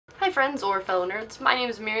Hey friends or fellow nerds, my name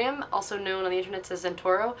is Miriam, also known on the internet as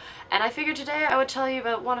Zentoro, and I figured today I would tell you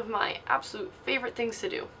about one of my absolute favorite things to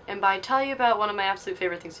do. And by tell you about one of my absolute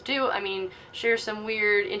favorite things to do, I mean share some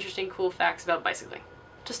weird, interesting, cool facts about bicycling.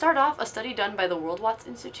 To start off, a study done by the World Watts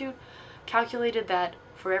Institute calculated that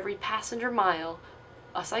for every passenger mile,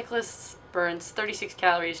 a cyclist burns 36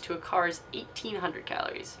 calories to a car's 1,800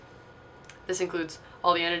 calories. This includes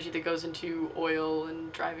all the energy that goes into oil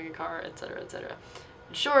and driving a car, etc., etc.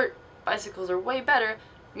 In short, bicycles are way better,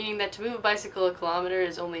 meaning that to move a bicycle a kilometer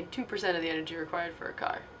is only 2% of the energy required for a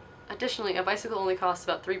car. Additionally, a bicycle only costs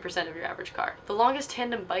about 3% of your average car. The longest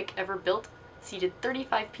tandem bike ever built seated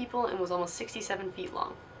 35 people and was almost 67 feet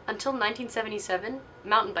long. Until 1977,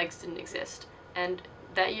 mountain bikes didn't exist, and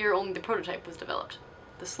that year only the prototype was developed.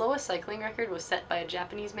 The slowest cycling record was set by a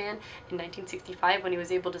Japanese man in 1965 when he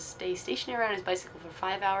was able to stay stationary on his bicycle for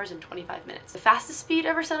 5 hours and 25 minutes. The fastest speed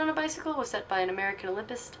ever set on a bicycle was set by an American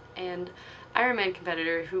Olympist and Ironman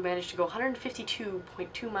competitor who managed to go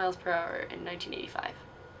 152.2 miles per hour in 1985.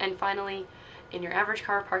 And finally, in your average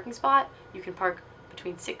car parking spot, you can park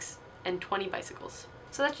between 6 and 20 bicycles.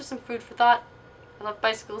 So that's just some food for thought. I love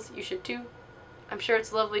bicycles, you should too. I'm sure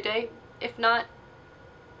it's a lovely day. If not,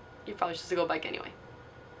 you're probably just to go bike anyway.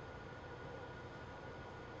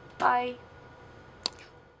 Bye!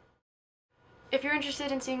 If you're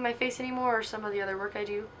interested in seeing my face anymore or some of the other work I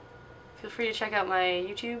do, feel free to check out my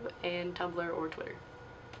YouTube and Tumblr or Twitter.